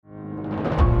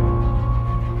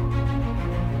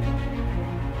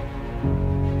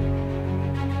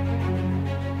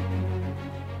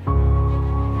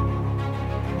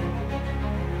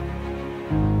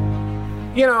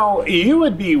You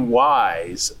would be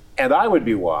wise, and I would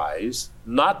be wise,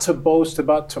 not to boast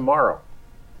about tomorrow.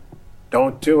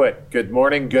 Don't do it. Good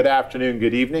morning, good afternoon,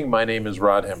 good evening. My name is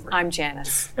Rod Hembry. I'm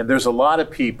Janice. And there's a lot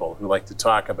of people who like to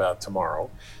talk about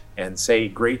tomorrow and say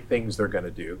great things they're going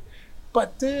to do.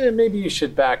 But maybe you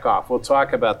should back off. We'll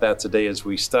talk about that today as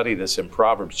we study this in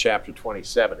Proverbs chapter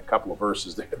 27, a couple of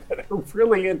verses there that are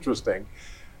really interesting.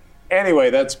 Anyway,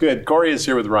 that's good. Corey is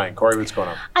here with Ryan. Corey, what's going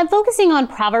on? I'm focusing on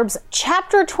Proverbs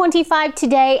chapter 25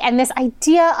 today and this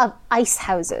idea of ice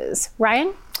houses.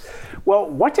 Ryan? Well,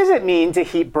 what does it mean to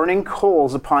heap burning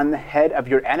coals upon the head of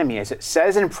your enemy, as it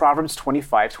says in Proverbs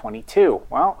 25:22?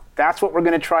 Well, that's what we're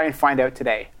going to try and find out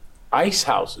today. Ice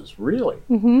houses, really?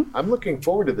 I'm looking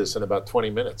forward to this in about 20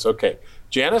 minutes. Okay,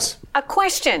 Janice? A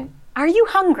question. Are you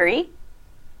hungry?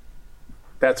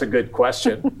 That's a good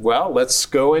question. Well, let's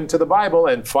go into the Bible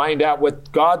and find out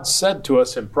what God said to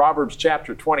us in Proverbs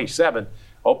chapter 27.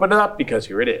 Open it up because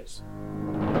here it is.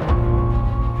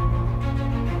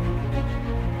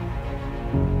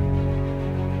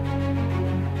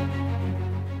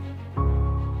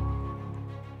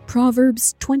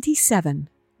 Proverbs 27,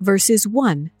 verses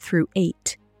 1 through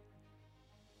 8.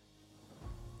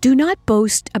 Do not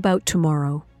boast about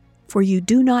tomorrow, for you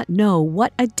do not know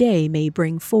what a day may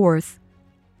bring forth.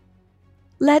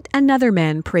 Let another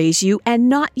man praise you, and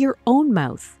not your own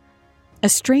mouth, a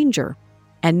stranger,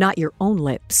 and not your own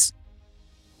lips.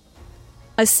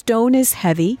 A stone is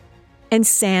heavy, and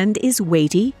sand is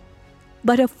weighty,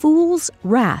 but a fool's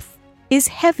wrath is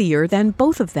heavier than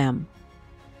both of them.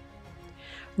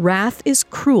 Wrath is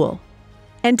cruel,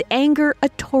 and anger a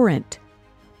torrent,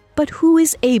 but who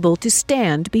is able to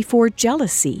stand before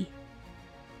jealousy?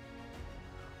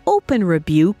 Open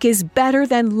rebuke is better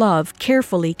than love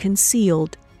carefully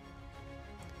concealed.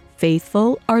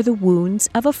 Faithful are the wounds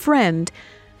of a friend,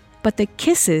 but the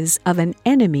kisses of an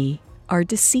enemy are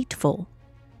deceitful.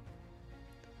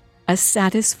 A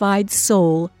satisfied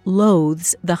soul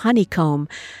loathes the honeycomb,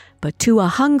 but to a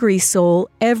hungry soul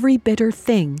every bitter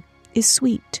thing is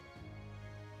sweet.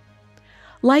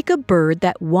 Like a bird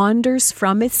that wanders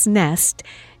from its nest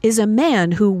is a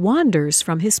man who wanders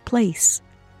from his place.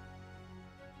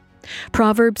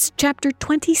 Proverbs chapter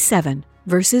 27,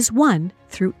 verses 1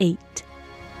 through 8.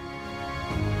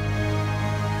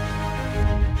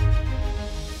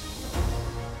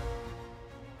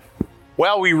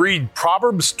 Well, we read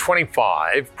Proverbs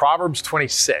 25, Proverbs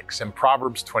 26, and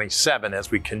Proverbs 27 as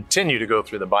we continue to go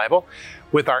through the Bible.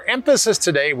 With our emphasis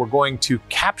today, we're going to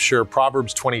capture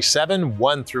Proverbs 27,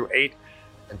 1 through 8,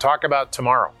 and talk about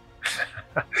tomorrow.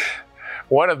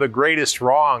 One of the greatest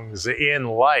wrongs in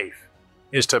life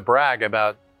is to brag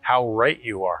about how right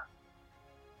you are.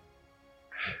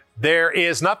 There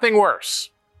is nothing worse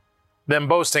than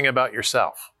boasting about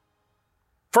yourself.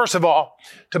 First of all,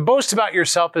 to boast about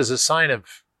yourself is a sign of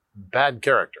bad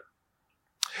character.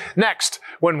 Next,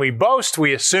 when we boast,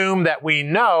 we assume that we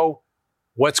know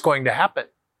what's going to happen.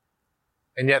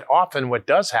 And yet often what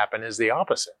does happen is the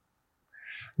opposite.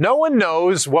 No one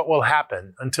knows what will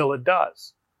happen until it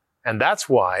does. And that's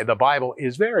why the Bible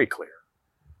is very clear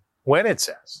when it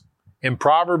says, in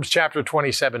Proverbs chapter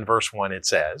 27, verse 1, it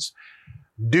says,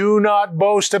 "Do not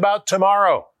boast about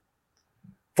tomorrow,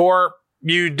 for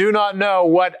you do not know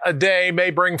what a day may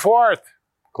bring forth."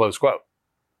 Close quote.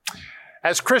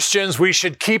 As Christians, we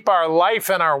should keep our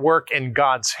life and our work in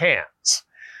God's hands.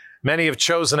 Many have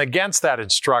chosen against that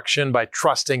instruction by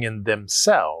trusting in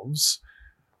themselves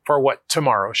for what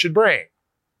tomorrow should bring.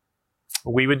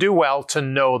 We would do well to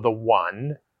know the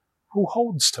one who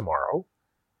holds tomorrow,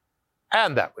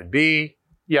 and that would be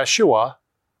Yeshua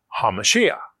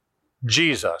HaMashiach,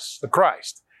 Jesus the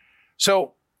Christ.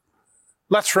 So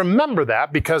let's remember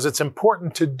that because it's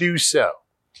important to do so.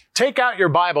 Take out your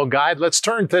Bible guide. Let's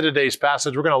turn to today's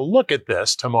passage. We're going to look at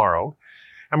this tomorrow,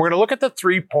 and we're going to look at the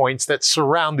 3 points that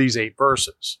surround these 8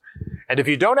 verses. And if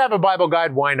you don't have a Bible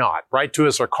guide, why not? Write to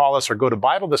us or call us or go to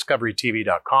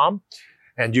BibleDiscoveryTV.com,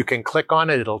 and you can click on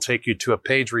it. It'll take you to a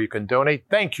page where you can donate.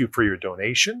 Thank you for your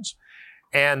donations.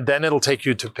 And then it'll take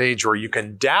you to a page where you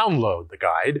can download the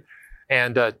guide.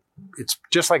 And it's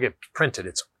just like it's printed.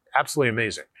 It's absolutely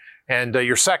amazing. And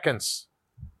your seconds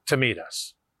to meet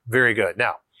us. Very good.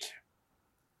 Now,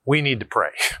 we need to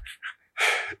pray.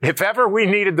 If ever we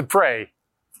needed to pray,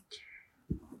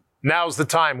 now's the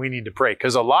time we need to pray.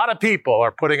 Because a lot of people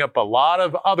are putting up a lot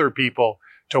of other people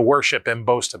to worship and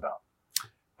boast about.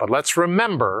 But let's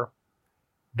remember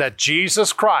that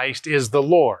Jesus Christ is the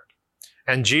Lord.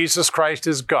 And Jesus Christ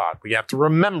is God. We have to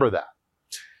remember that.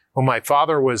 When my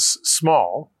father was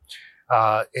small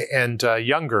and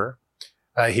younger,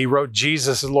 he wrote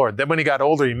Jesus is Lord. Then when he got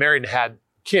older, he married and had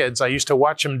kids, I used to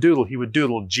watch him doodle. He would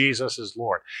doodle, Jesus is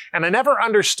Lord. And I never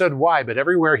understood why, but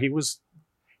everywhere he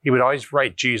would always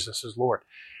write, Jesus is Lord.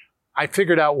 I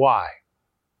figured out why.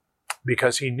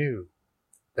 Because he knew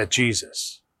that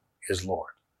Jesus is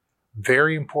Lord.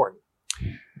 Very important.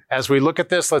 As we look at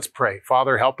this, let's pray.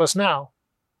 Father, help us now.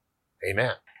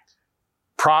 Amen.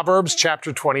 Proverbs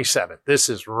chapter 27. This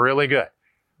is really good.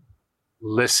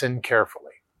 Listen carefully.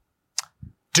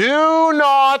 Do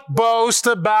not boast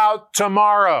about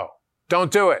tomorrow.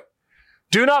 Don't do it.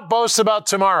 Do not boast about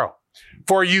tomorrow,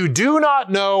 for you do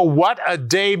not know what a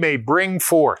day may bring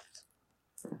forth.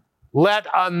 Let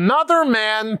another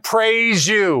man praise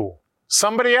you.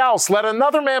 Somebody else, let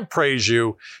another man praise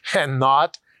you, and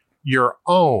not your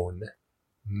own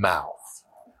mouth.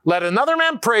 Let another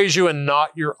man praise you and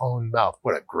not your own mouth.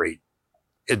 What a great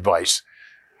advice.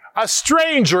 A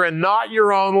stranger and not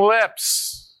your own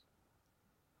lips.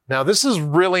 Now, this is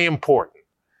really important.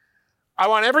 I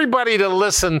want everybody to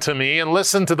listen to me and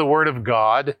listen to the word of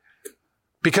God,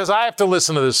 because I have to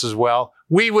listen to this as well.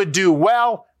 We would do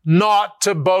well not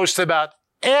to boast about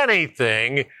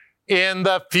anything in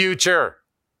the future.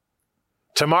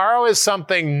 Tomorrow is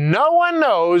something no one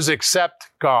knows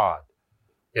except God.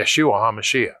 Yeshua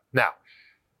HaMashiach. Now,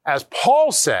 as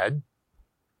Paul said,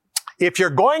 if you're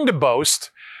going to boast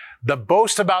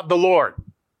about the Lord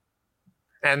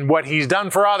and what he's done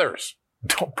for others.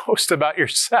 Don't boast about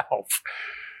yourself.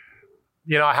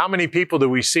 You know, how many people do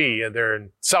we see? They're in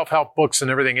self-help books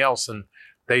and everything else, and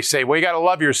they say, well, you got to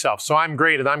love yourself. So I'm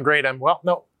great and I'm great. Well,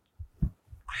 no.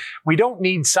 We don't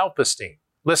need self-esteem.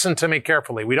 Listen to me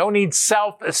carefully. We don't need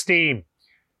self-esteem.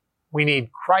 We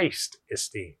need Christ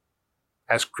esteem.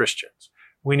 As Christians,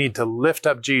 we need to lift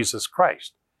up Jesus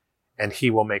Christ, and he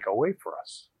will make a way for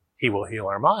us. He will heal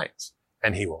our minds,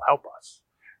 and he will help us.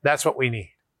 That's what we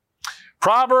need.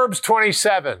 Proverbs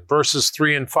 27, verses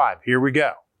 3 and 5. Here we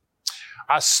go.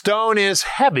 A stone is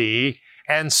heavy,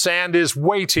 and sand is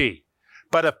weighty,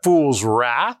 but a fool's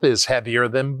wrath is heavier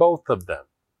than both of them.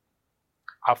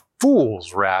 A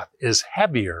fool's wrath is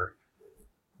heavier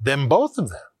than both of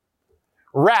them.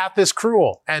 Wrath is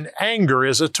cruel, and anger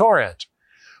is a torrent.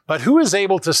 But who is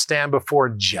able to stand before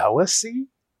jealousy?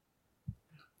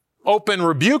 Open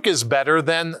rebuke is better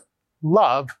than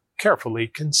love carefully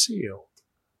concealed.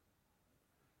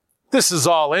 This is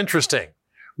all interesting.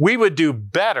 We would do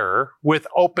better with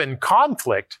open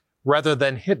conflict rather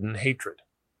than hidden hatred.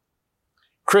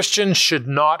 Christians should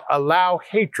not allow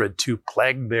hatred to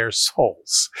plague their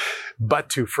souls, but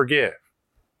to forgive.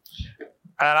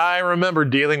 And I remember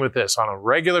dealing with this on a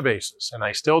regular basis, and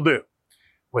I still do,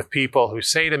 with people who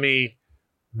say to me,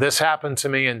 this happened to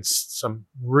me and some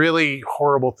really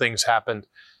horrible things happened,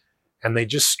 and they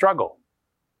just struggle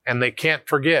and they can't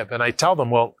forgive. And I tell them,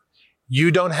 well,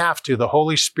 you don't have to. The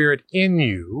Holy Spirit in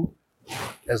you,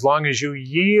 as long as you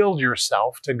yield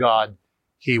yourself to God,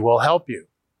 he will help you.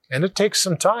 And it takes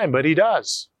some time, but he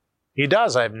does. He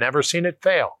does. I've never seen it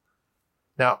fail.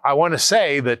 Now, I want to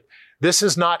say that this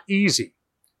is not easy.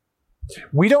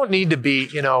 We don't need to be,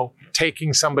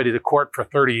 taking somebody to court for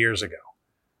 30 years ago.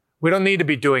 We don't need to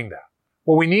be doing that.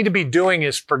 What we need to be doing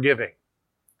is forgiving,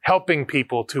 helping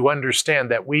people to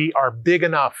understand that we are big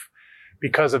enough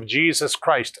because of Jesus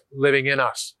Christ living in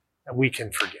us, and we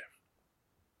can forgive.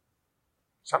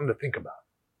 Something to think about,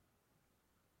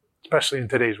 especially in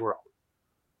today's world.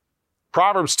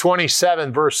 Proverbs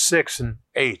 27, verse 6 and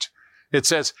 8. It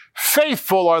says,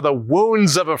 faithful are the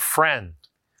wounds of a friend,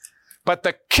 but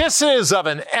the kisses of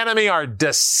an enemy are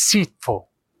deceitful.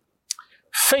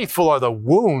 Faithful are the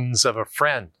wounds of a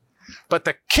friend, but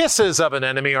the kisses of an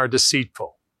enemy are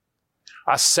deceitful.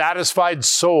 A satisfied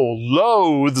soul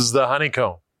loathes the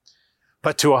honeycomb,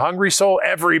 but to a hungry soul,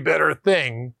 every bitter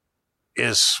thing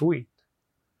is sweet.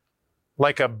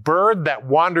 Like a bird that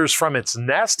wanders from its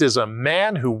nest is a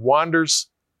man who wanders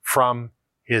from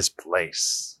his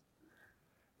place.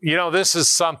 This is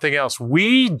something else.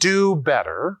 We do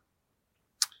better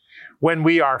when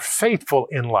we are faithful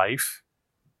in life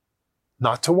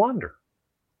not to wander.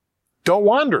 Don't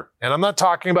wander. And I'm not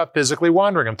talking about physically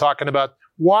wandering. I'm talking about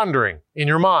wandering in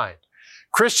your mind.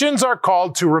 Christians are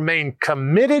called to remain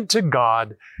committed to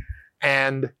God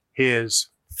and his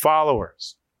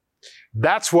followers.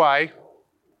 That's why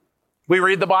we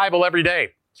read the Bible every day.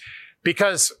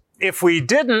 Because if we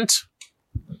didn't,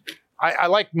 I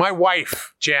like my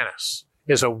wife, Janice,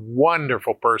 is a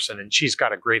wonderful person, and she's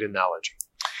got a great analogy.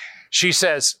 She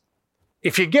says,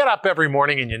 if you get up every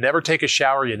morning and you never take a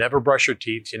shower, you never brush your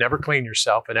teeth, you never clean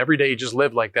yourself, and every day you just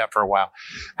live like that for a while,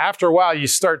 after a while you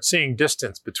start seeing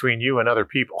distance between you and other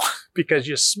people because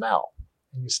you smell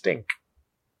and you stink.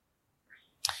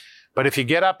 But if you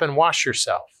get up and wash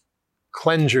yourself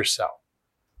Cleanse yourself.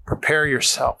 Prepare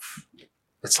yourself.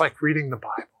 It's like reading the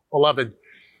Bible. Beloved,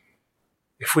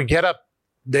 if we get up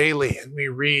daily and we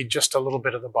read just a little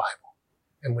bit of the Bible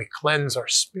and we cleanse our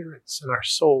spirits and our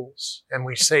souls and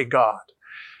we say, God,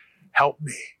 help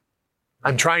me.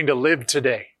 I'm trying to live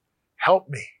today. Help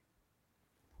me.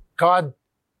 God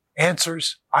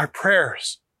answers our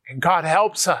prayers and God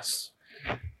helps us.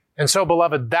 And so,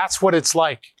 beloved, that's what it's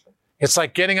like. It's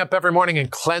like getting up every morning and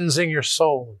cleansing your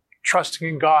soul, trusting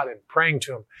in God and praying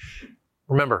to Him.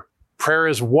 Remember, prayer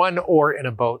is one oar in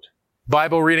a boat.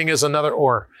 Bible reading is another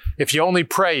oar. If you only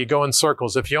pray, you go in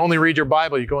circles. If you only read your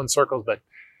Bible, you go in circles. But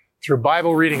through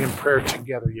Bible reading and prayer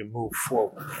together, you move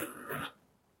forward,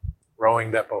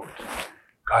 rowing that boat.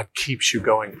 God keeps you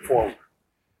going forward.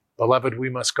 Beloved, we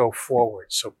must go forward.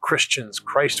 So Christians,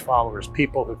 Christ followers,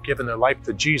 people who've given their life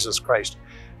to Jesus Christ,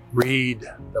 read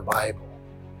the Bible,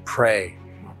 pray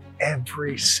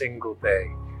every single day,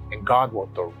 and God will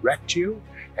direct you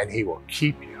and He will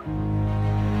keep you.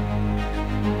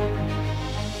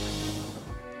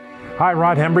 Hi,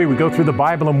 Rod Hembree. We go through the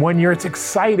Bible in 1 year. It's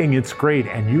exciting. It's great.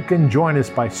 And you can join us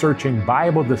by searching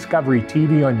Bible Discovery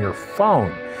TV on your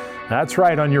phone. That's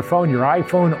right, on your phone, your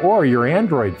iPhone or your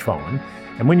Android phone.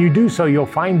 And when you do so, you'll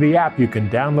find the app. You can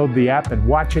download the app and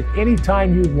watch it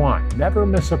anytime you want. Never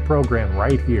miss a program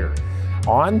right here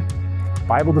on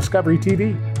Bible Discovery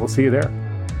TV. We'll see you there.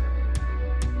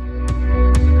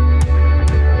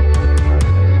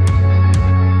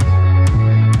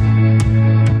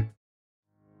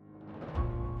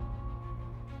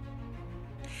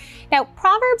 Now,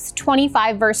 Proverbs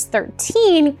 25 verse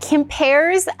 13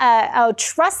 compares a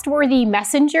trustworthy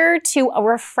messenger to a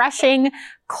refreshing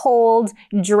cold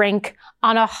drink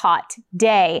on a hot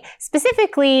day.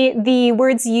 Specifically, the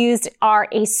words used are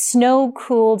a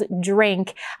snow-cooled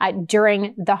drink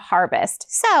during the harvest.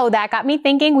 So that got me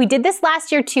thinking. We did this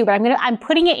last year too, but I'm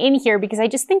putting it in here because I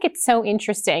just think it's so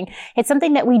interesting. It's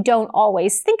something that we don't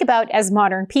always think about as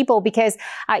modern people because,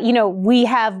 we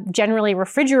have generally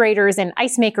refrigerators and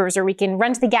ice makers, or we can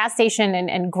run to the gas station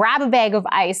and grab a bag of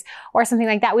ice or something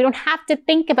like that. We don't have to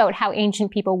think about how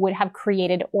ancient people would have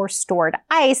created or stored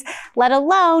ice, let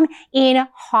alone in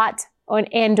hot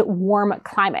and warm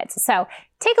climates. So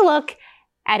take a look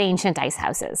at ancient ice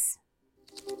houses.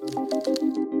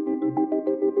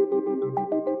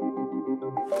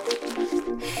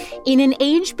 In an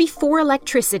age before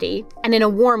electricity and in a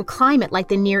warm climate like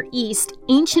the Near East,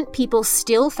 ancient people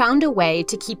still found a way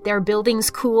to keep their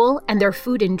buildings cool and their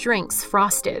food and drinks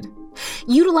frosted.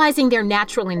 Utilizing their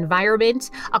natural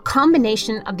environment, a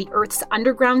combination of the Earth's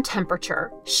underground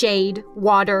temperature, shade,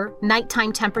 water,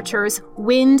 nighttime temperatures,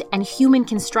 wind, and human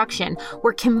construction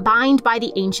were combined by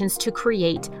the ancients to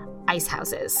create ice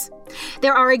houses.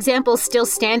 There are examples still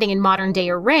standing in modern-day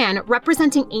Iran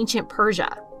representing ancient Persia.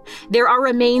 There are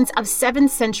remains of 7th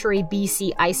century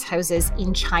BC ice houses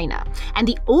in China, and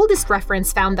the oldest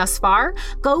reference found thus far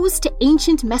goes to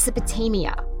ancient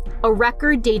Mesopotamia, a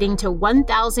record dating to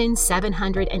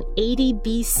 1780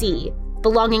 BC,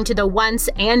 belonging to the once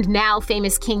and now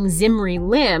famous King Zimri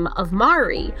Lim of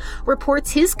Mari,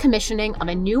 reports his commissioning of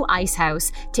a new ice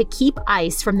house to keep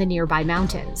ice from the nearby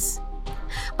mountains.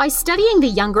 By studying the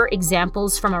younger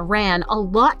examples from Iran, a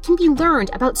lot can be learned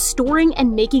about storing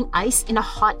and making ice in a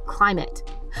hot climate.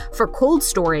 For cold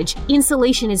storage,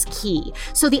 insulation is key,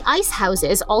 so the ice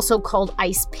houses, also called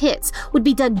ice pits, would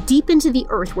be dug deep into the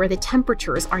earth where the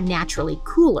temperatures are naturally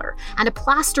cooler, and a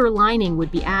plaster lining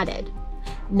would be added.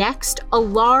 Next, a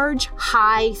large,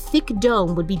 high, thick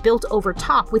dome would be built over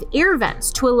top with air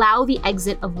vents to allow the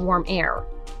exit of warm air.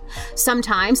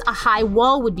 Sometimes a high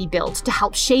wall would be built to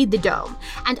help shade the dome,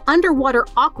 and underwater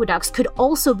aqueducts could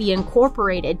also be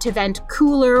incorporated to vent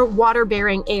cooler,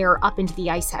 water-bearing air up into the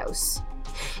ice house.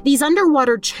 These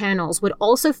underwater channels would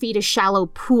also feed a shallow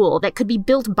pool that could be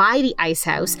built by the ice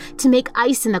house to make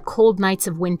ice in the cold nights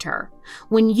of winter.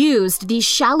 When used, these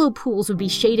shallow pools would be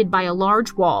shaded by a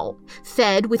large wall,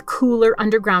 fed with cooler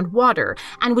underground water,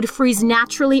 and would freeze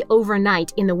naturally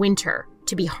overnight in the winter,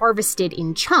 to be harvested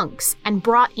in chunks and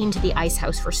brought into the ice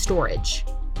house for storage.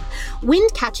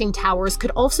 Wind-catching towers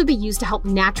could also be used to help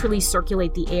naturally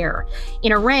circulate the air.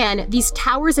 In Iran, these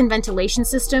towers and ventilation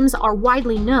systems are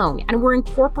widely known and were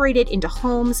incorporated into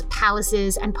homes,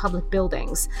 palaces, and public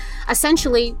buildings.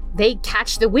 Essentially, they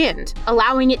catch the wind,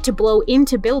 allowing it to blow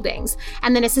into buildings,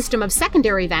 and then a system of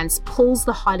secondary vents pulls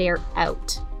the hot air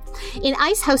out. In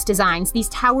ice house designs, these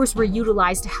towers were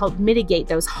utilized to help mitigate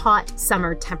those hot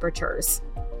summer temperatures.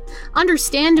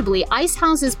 Understandably, ice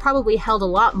houses probably held a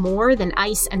lot more than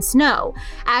ice and snow.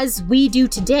 As we do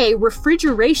today,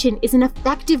 refrigeration is an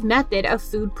effective method of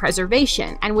food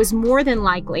preservation and was more than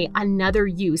likely another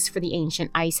use for the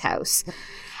ancient ice house.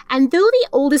 And though the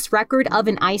oldest record of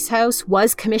an ice house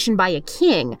was commissioned by a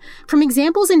king, from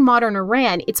examples in modern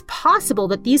Iran, it's possible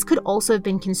that these could also have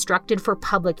been constructed for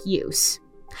public use.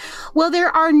 While there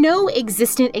are no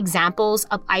existent examples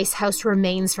of ice house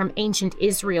remains from ancient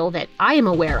Israel that I am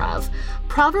aware of,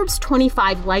 Proverbs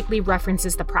 25 likely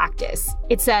references the practice.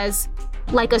 It says,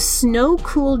 "Like a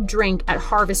snow-cooled drink at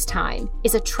harvest time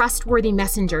is a trustworthy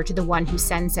messenger to the one who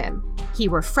sends him. He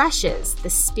refreshes the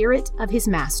spirit of his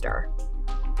master."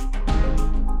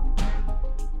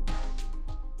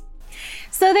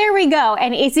 So there we go.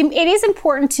 And it is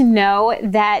important to know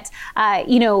that,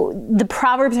 the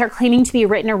Proverbs are claiming to be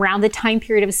written around the time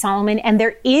period of Solomon, and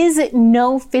there is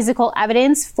no physical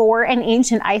evidence for an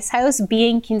ancient ice house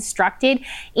being constructed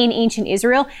in ancient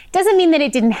Israel. Doesn't mean that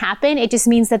it didn't happen. It just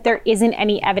means that there isn't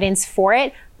any evidence for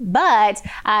it. But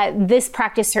this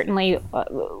practice certainly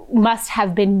must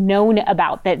have been known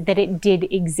about, that it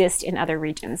did exist in other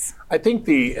regions. I think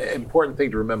the important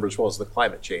thing to remember as well is the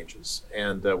climate changes.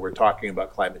 And we're talking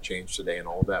about climate change today and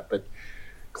all of that. But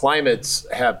climates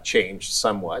have changed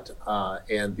somewhat,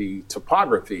 and the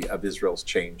topography of Israel's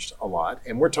changed a lot.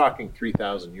 And we're talking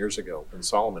 3,000 years ago when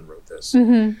Solomon wrote this,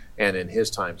 and in his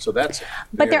time. So that's.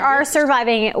 But there are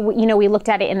surviving, we looked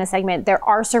at it in the segment, there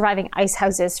are surviving ice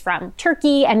houses from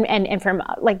Turkey and from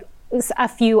a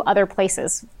few other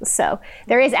places. So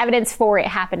there is evidence for it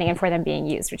happening and for them being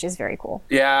used, which is very cool.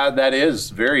 Yeah, that is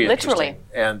very Literally. interesting.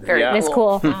 And Very It's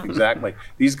cool. Exactly.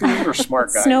 These guys are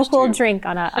smart guys. Snow cold too. drink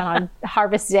on a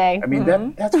harvest day. I mean,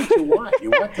 that's what you want. You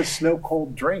want the snow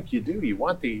cold drink. You do. You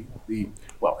want the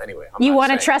well, anyway. You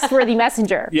want a trustworthy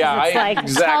messenger. Yeah, it's like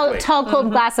exactly. tall,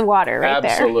 cold glass of water right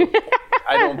Absolutely.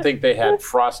 I don't think they had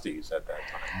Frosties at that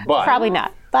time. But there. Probably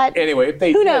not. But anyway, if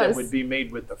they who did, knows? it would be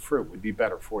made with the fruit. It would be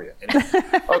better for you. Anyway.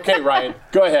 Okay, Ryan,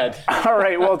 go ahead. All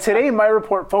right, well, today my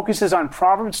report focuses on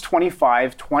Proverbs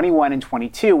 25, 21, and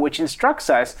 22, which instructs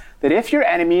us that if your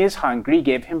enemy is hungry,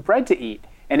 give him bread to eat,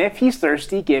 and if he's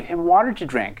thirsty, give him water to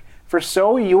drink. For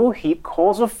so you will heap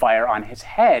coals of fire on his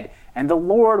head, and the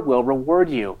Lord will reward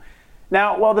you.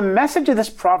 Now, while the message of this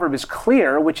proverb is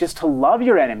clear, which is to love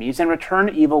your enemies and return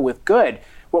evil with good,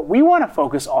 what we want to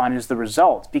focus on is the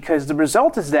result, because the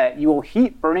result is that you will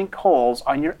heap burning coals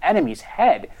on your enemy's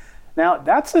head. Now,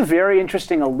 that's a very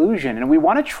interesting allusion, and we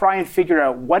want to try and figure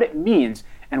out what it means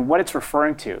and what it's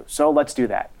referring to. So let's do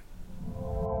that.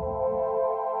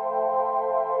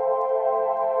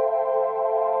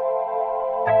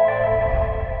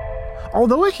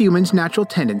 Although a human's natural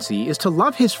tendency is to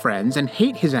love his friends and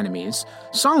hate his enemies,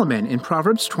 Solomon in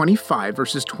Proverbs 25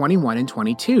 verses 21 and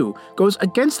 22 goes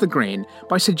against the grain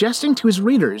by suggesting to his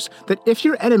readers that if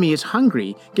your enemy is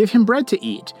hungry, give him bread to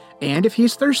eat, and if he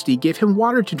is thirsty, give him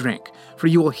water to drink, for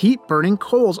you will heap burning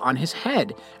coals on his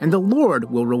head, and the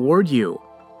Lord will reward you.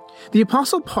 The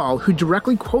Apostle Paul, who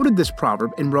directly quoted this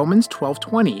proverb in Romans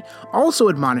 12:20, also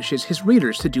admonishes his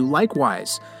readers to do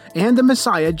likewise. And the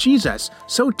Messiah, Jesus,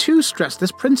 so too stressed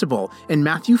this principle in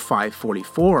Matthew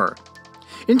 5:44.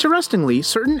 Interestingly,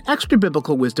 certain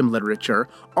extra-biblical wisdom literature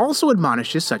also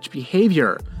admonishes such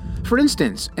behavior. For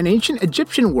instance, an ancient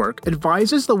Egyptian work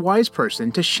advises the wise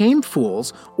person to shame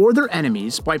fools or their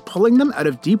enemies by pulling them out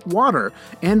of deep water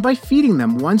and by feeding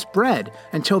them once bread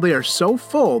until they are so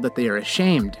full that they are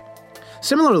ashamed.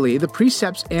 Similarly, the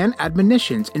precepts and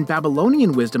admonitions in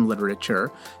Babylonian wisdom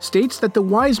literature states that the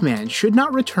wise man should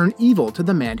not return evil to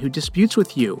the man who disputes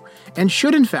with you, and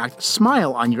should in fact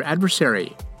smile on your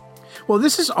adversary. While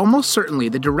this is almost certainly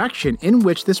the direction in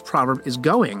which this proverb is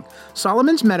going,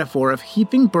 Solomon's metaphor of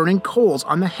heaping burning coals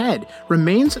on the head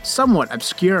remains somewhat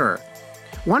obscure.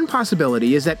 One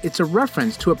possibility is that it's a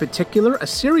reference to a particular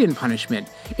Assyrian punishment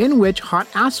in which hot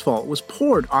asphalt was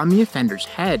poured on the offender's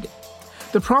head.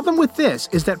 The problem with this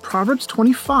is that Proverbs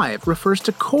 25 refers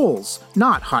to coals,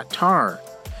 not hot tar.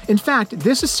 In fact,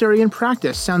 this Assyrian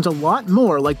practice sounds a lot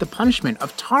more like the punishment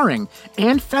of tarring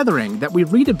and feathering that we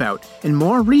read about in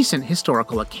more recent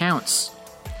historical accounts.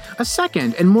 A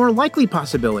second and more likely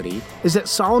possibility is that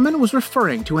Solomon was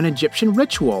referring to an Egyptian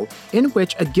ritual in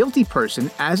which a guilty person,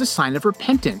 as a sign of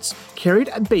repentance, carried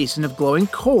a basin of glowing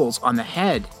coals on the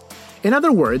head. In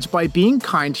other words, by being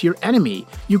kind to your enemy,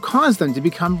 you cause them to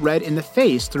become red in the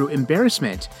face through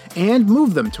embarrassment and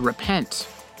move them to repent.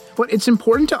 But it's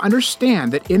important to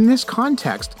understand that in this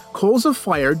context, coals of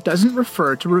fire doesn't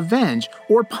refer to revenge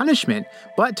or punishment,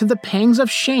 but to the pangs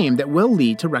of shame that will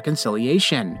lead to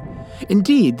reconciliation.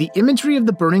 Indeed, the imagery of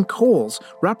the burning coals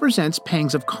represents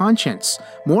pangs of conscience,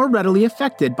 more readily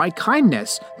affected by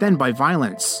kindness than by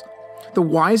violence. The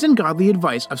wise and godly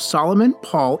advice of Solomon,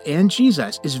 Paul, and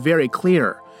Jesus is very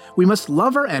clear. We must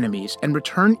love our enemies and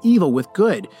return evil with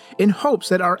good, in hopes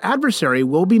that our adversary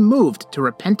will be moved to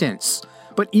repentance.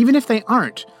 But even if they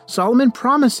aren't, Solomon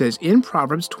promises in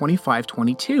Proverbs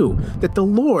 25:22 that the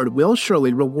Lord will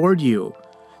surely reward you.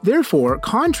 Therefore,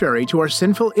 contrary to our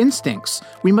sinful instincts,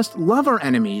 we must love our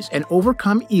enemies and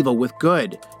overcome evil with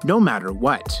good, no matter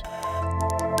what.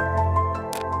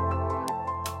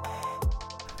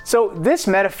 So this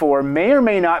metaphor may or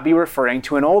may not be referring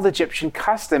to an old Egyptian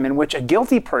custom in which a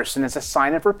guilty person, as a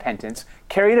sign of repentance,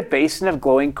 carried a basin of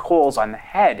glowing coals on the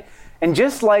head. And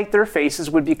just like their faces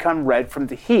would become red from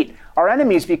the heat, our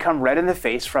enemies become red in the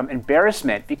face from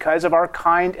embarrassment because of our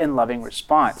kind and loving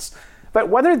response. But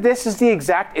whether this is the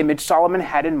exact image Solomon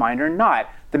had in mind or not,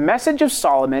 the message of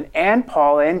Solomon and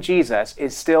Paul and Jesus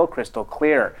is still crystal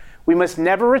clear. We must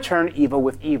never return evil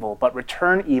with evil, but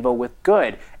return evil with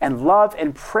good, and love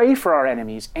and pray for our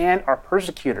enemies and our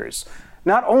persecutors.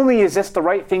 Not only is this the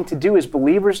right thing to do as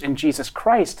believers in Jesus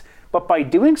Christ, but by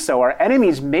doing so, our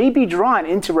enemies may be drawn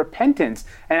into repentance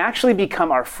and actually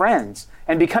become our friends.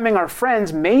 And becoming our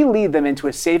friends may lead them into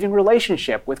a saving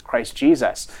relationship with Christ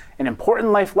Jesus. An important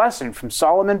life lesson from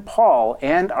Solomon, Paul,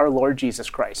 and our Lord Jesus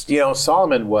Christ. You know,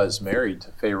 Solomon was married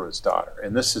to Pharaoh's daughter,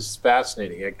 and this is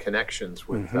fascinating. It had connections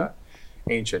with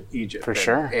ancient Egypt. For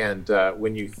sure. And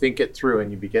when you think it through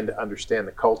and you begin to understand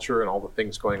the culture and all the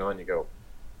things going on, you go,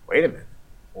 wait a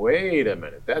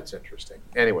minute, that's interesting.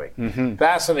 Anyway,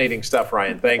 fascinating stuff,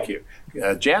 Ryan. Thank you.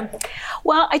 Jen?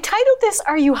 Well, I titled this,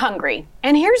 Are You Hungry?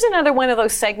 And here's another one of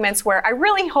those segments where I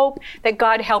really hope that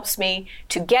God helps me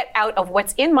to get out of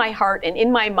what's in my heart and in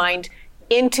my mind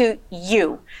into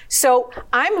you. So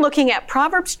I'm looking at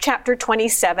Proverbs chapter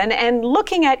 27 and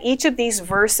looking at each of these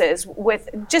verses with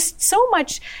just so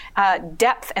much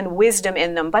depth and wisdom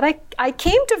in them. But I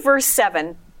came to verse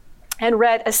 7 and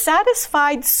read, a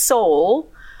satisfied soul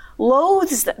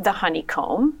loathes the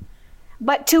honeycomb,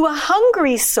 but to a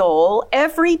hungry soul,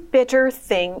 every bitter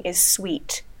thing is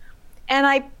sweet. And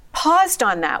I paused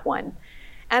on that one.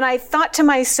 And I thought to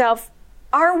myself,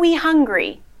 are we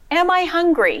hungry? Am I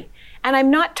hungry? And I'm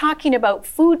not talking about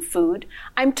food.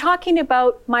 I'm talking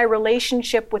about my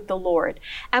relationship with the Lord.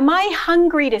 Am I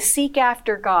hungry to seek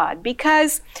after God?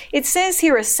 Because it says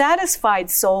here, a satisfied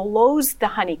soul loathes the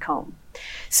honeycomb.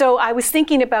 So I was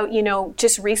thinking about,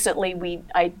 just recently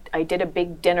I did a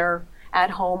big dinner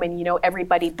at home and,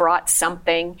 everybody brought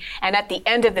something. And at the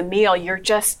end of the meal, you're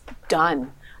just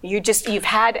done. You've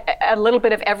had a little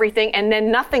bit of everything and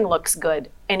then nothing looks good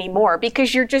anymore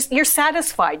because you're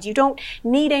satisfied. You don't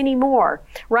need any more,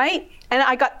 right? And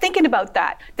I got thinking about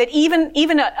that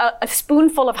even a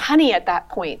spoonful of honey at that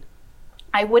point,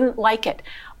 I wouldn't like it.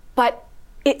 But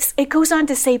it goes on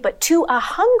to say, but to a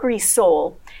hungry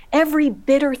soul, every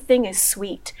bitter thing is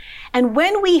sweet. And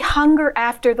when we hunger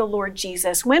after the Lord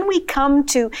Jesus, when we come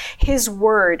to his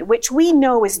word, which we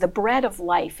know is the bread of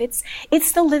life,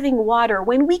 it's the living water.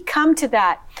 When we come to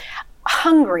that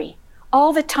hungry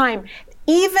all the time,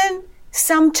 even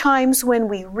sometimes when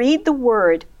we read the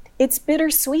word, it's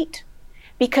bittersweet.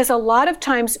 Because a lot of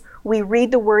times we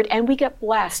read the word and we get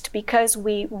blessed because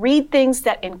we read things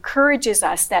that encourages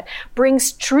us, that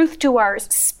brings truth to our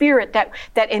spirit,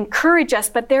 that encourage us.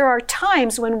 But there are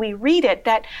times when we read it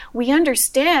that we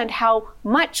understand how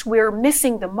much we're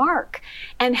missing the mark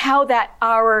and how that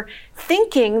our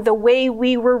thinking, the way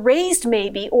we were raised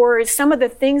maybe, or some of the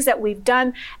things that we've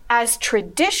done as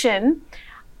tradition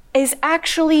is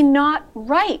actually not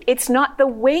right. It's not the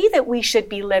way that we should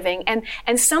be living.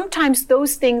 And sometimes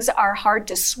those things are hard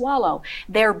to swallow.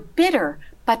 They're bitter,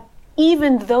 but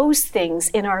even those things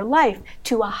in our life,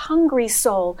 to a hungry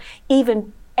soul,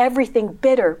 even everything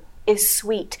bitter is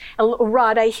sweet.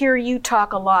 Rod, I hear you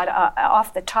talk a lot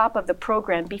off the top of the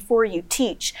program before you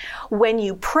teach. When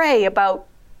you pray about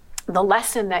the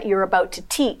lesson that you're about to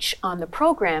teach on the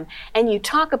program, and you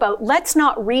talk about, let's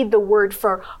not read the word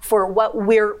for what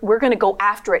we're going to go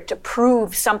after it to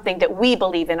prove something that we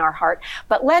believe in our heart,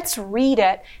 but let's read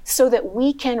it so that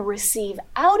we can receive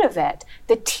out of it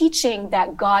the teaching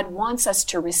that God wants us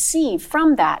to receive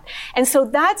from that. And so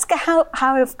that's how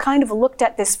I've kind of looked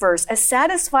at this verse. A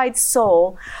satisfied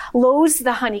soul loathes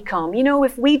the honeycomb.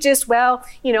 If we just,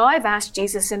 I've asked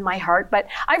Jesus in my heart, but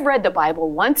I've read the Bible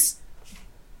once.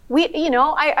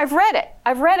 I've read it.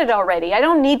 I've read it already. I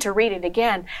don't need to read it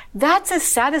again. That's a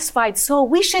satisfied soul.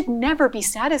 We should never be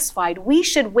satisfied. We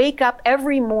should wake up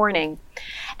every morning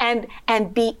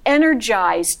and be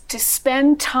energized to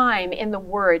spend time in the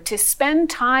Word, to spend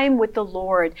time with the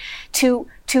Lord, to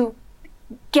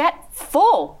get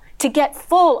full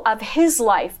of His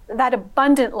life, that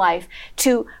abundant life,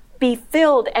 to be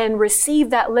filled and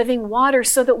receive that living water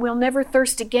so that we'll never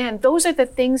thirst again. Those are the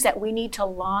things that we need to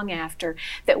long after,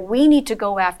 that we need to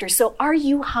go after. So are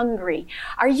you hungry?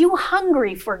 Are you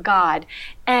hungry for God?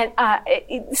 And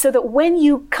so that when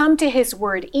you come to His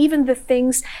Word, even the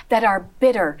things that are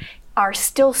bitter are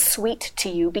still sweet to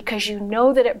you, because you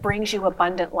know that it brings you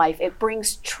abundant life. It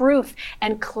brings truth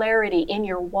and clarity in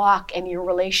your walk and your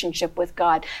relationship with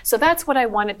God. So that's what I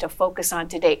wanted to focus on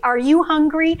today. Are you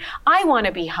hungry? I want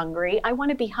to be hungry. I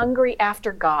want to be hungry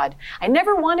after God. I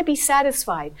never want to be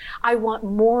satisfied. I want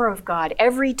more of God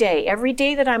every day. Every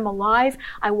day that I'm alive,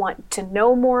 I want to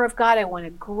know more of God. I want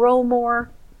to grow more,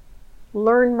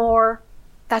 learn more.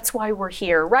 That's why we're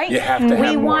here, right? You have to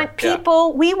have more.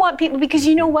 We want people, because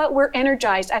you know what? We're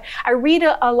energized. I read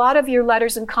a lot of your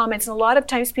letters and comments, and a lot of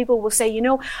times people will say,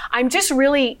 I'm just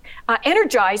really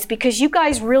energized because you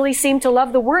guys really seem to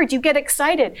love the Word. You get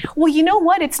excited. Well, you know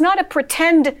what? It's not a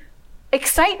pretend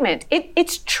excitement.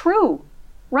 It's true,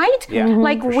 right? Yeah,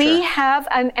 like we sure. have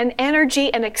an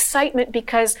energy and excitement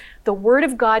because the Word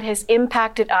of God has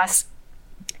impacted us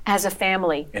as a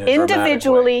family,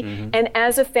 individually and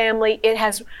as a family. It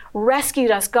has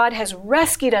rescued us. God has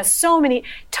rescued us so many,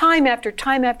 time after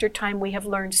time after time. We have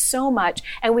learned so much,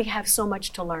 and we have so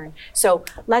much to learn. So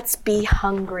let's be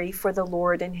hungry for the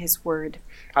Lord and His Word.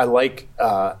 I like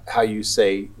how you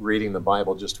say reading the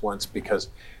Bible just once,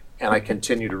 and I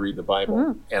continue to read the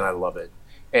Bible, and I love it.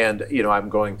 And, I'm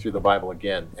going through the Bible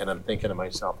again, and I'm thinking to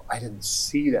myself, I didn't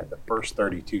see that the first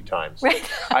 32 times. Right.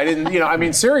 I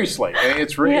didn't, seriously.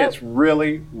 It's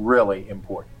really, really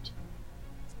important.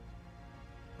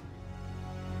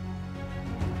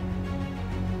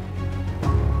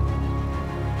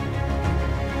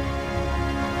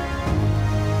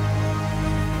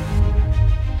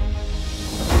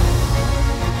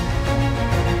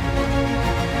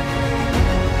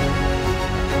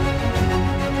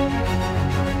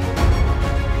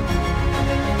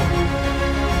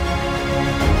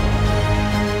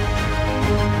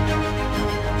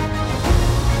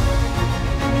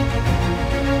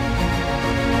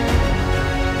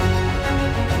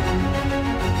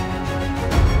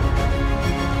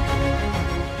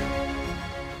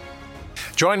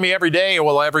 Join me every day,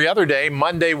 every other day,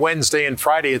 Monday, Wednesday, and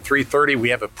Friday at 3:30. We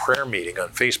have a prayer meeting on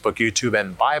Facebook, YouTube,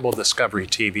 and Bible Discovery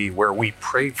TV where we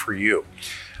pray for you.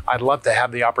 I'd love to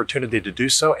have the opportunity to do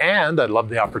so, and I'd love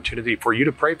the opportunity for you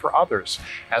to pray for others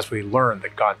as we learn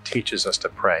that God teaches us to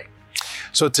pray.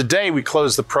 So today we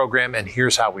close the program, and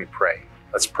here's how we pray.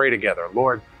 Let's pray together.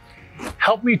 Lord,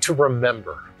 help me to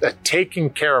remember that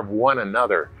taking care of one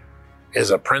another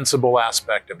is a principal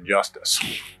aspect of justice.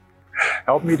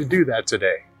 Help me to do that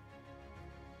today.